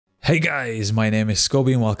Hey guys, my name is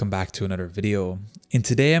Scoby and welcome back to another video. In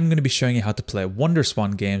today I'm going to be showing you how to play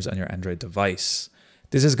Wonderswan games on your Android device.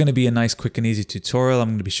 This is going to be a nice quick and easy tutorial. I'm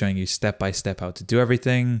going to be showing you step by step how to do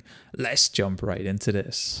everything. Let's jump right into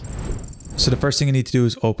this. So the first thing you need to do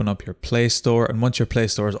is open up your Play Store, and once your Play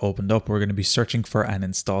Store is opened up, we're going to be searching for and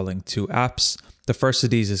installing two apps. The first of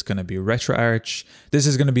these is going to be Retroarch. This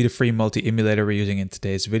is going to be the free multi-emulator we're using in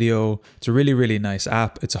today's video. It's a really nice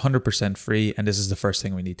app. It's 100% free, and this is the first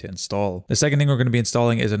thing we need to install. The second thing we're going to be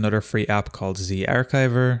installing is another free app called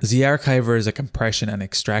Z-Archiver. Z-Archiver is a compression and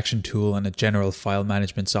extraction tool and a general file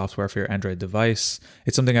management software for your Android device.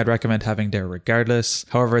 It's something I'd recommend having there regardless.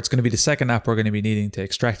 However, it's going to be the second app we're going to be needing to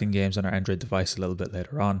extracting games on our Android device a little bit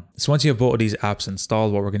later on. So once you have both of these apps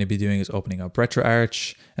installed, what we're going to be doing is opening up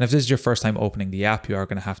Retroarch. And if this is your first time opening the app, you are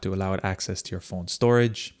going to have to allow it access to your phone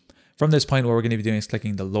storage. From this point, what we're going to be doing is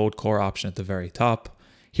clicking the load core option at the very top.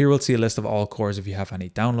 Here we'll see a list of all cores if you have any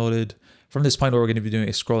downloaded. From this point, what we're going to be doing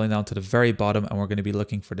is scrolling down to the very bottom, and we're going to be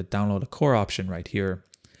looking for the download a core option right here.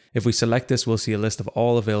 If we select this, we'll see a list of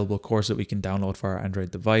all available cores that we can download for our Android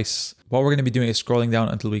device. What we're going to be doing is scrolling down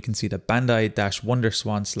until we can see the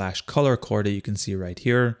Bandai-Wonderswan/color core that you can see right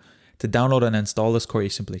here. To download and install this core, you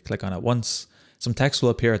simply click on it once. Some text will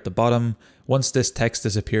appear at the bottom. Once this text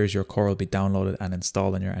disappears, your core will be downloaded and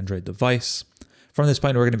installed on your Android device. From this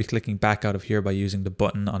point, we're going to be clicking back out of here by using the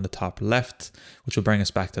button on the top left, which will bring us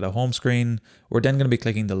back to the home screen. We're then going to be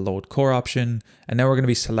clicking the load core option, and now we're going to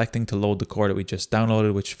be selecting to load the core that we just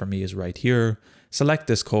downloaded, which for me is right here. Select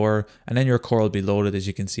this core, and then your core will be loaded, as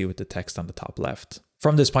you can see with the text on the top left.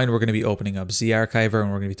 From this point, we're going to be opening up Z-Archiver,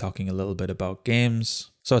 and we're going to be talking a little bit about games.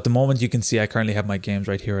 So at the moment, you can see I currently have my games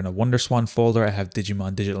right here in a Wonderswan folder. I have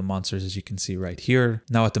Digimon Digital Monsters, as you can see right here.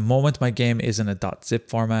 Now at the moment, my game is in a .zip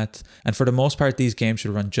format, and for the most part, these games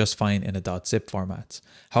should run just fine in a .zip format.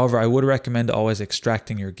 However, I would recommend always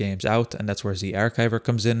extracting your games out, and that's where Z-Archiver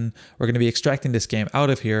comes in. We're going to be extracting this game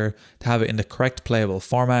out of here to have it in the correct playable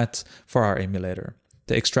format for our emulator.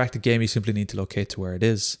 To extract the game, you simply need to locate to where it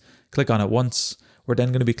is. Click on it once. We're then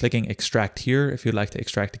going to be clicking extract here if you'd like to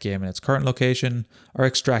extract the game in its current location, or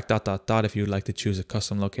extract ... if you'd like to choose a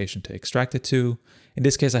custom location to extract it to. In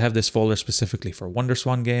this case, I have this folder specifically for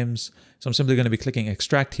Wonderswan Games, so I'm simply going to be clicking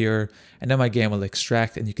extract here, and then my game will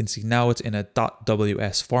extract, and you can see now it's in a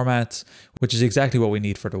 .ws format, which is exactly what we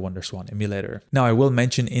need for the Wonderswan emulator. Now, I will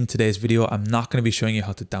mention in today's video, I'm not going to be showing you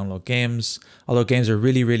how to download games. Although games are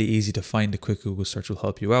really easy to find, a quick Google search will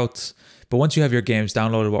help you out. But once you have your games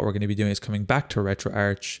downloaded, what we're going to be doing is coming back to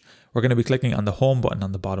Retroarch. We're going to be clicking on the home button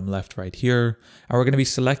on the bottom left right here, and we're going to be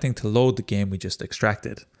selecting to load the game we just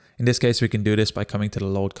extracted. In this case, we can do this by coming to the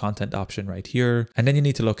load content option right here, and then you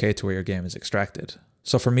need to locate to where your game is extracted.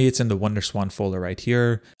 So for me, it's in the Wonderswan folder right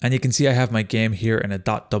here, and you can see I have my game here in a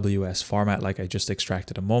 .ws format like I just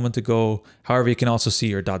extracted a moment ago. However, you can also see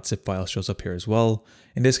your .zip file shows up here as well.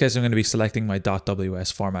 In this case, I'm going to be selecting my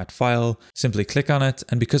 .ws format file, simply click on it,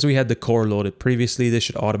 and because we had the core loaded previously, this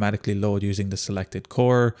should automatically load using the selected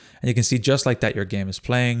core, and you can see just like that your game is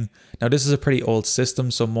playing. Now this is a pretty old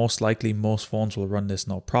system, so most likely most phones will run this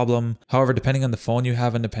no problem. However, depending on the phone you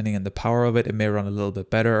have and depending on the power of it, it may run a little bit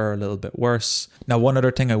better or a little bit worse. Now one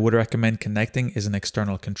other thing I would recommend connecting is an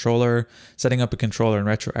external controller. Setting up a controller in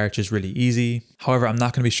Retroarch is really easy. However, I'm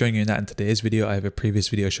not going to be showing you that in today's video. I have a previous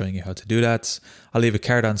video showing you how to do that. I'll leave a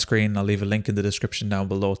card on screen. I'll leave a link in the description down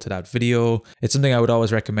below to that video. It's something I would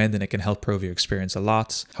always recommend, and it can help improve your experience a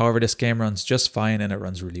lot. However, this game runs just fine and it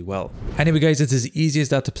runs really well. Anyway guys, it's as easy as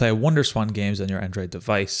that to play Wonderswan games on your Android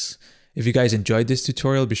device. If you guys enjoyed this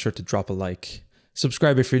tutorial, be sure to drop a like.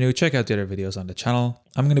 Subscribe if you're new, check out the other videos on the channel.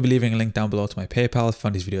 I'm going to be leaving a link down below to my PayPal if you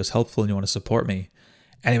find these videos helpful and you want to support me.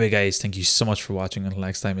 Anyway guys, thank you so much for watching. Until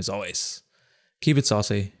next time, as always, keep it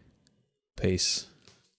saucy. Peace.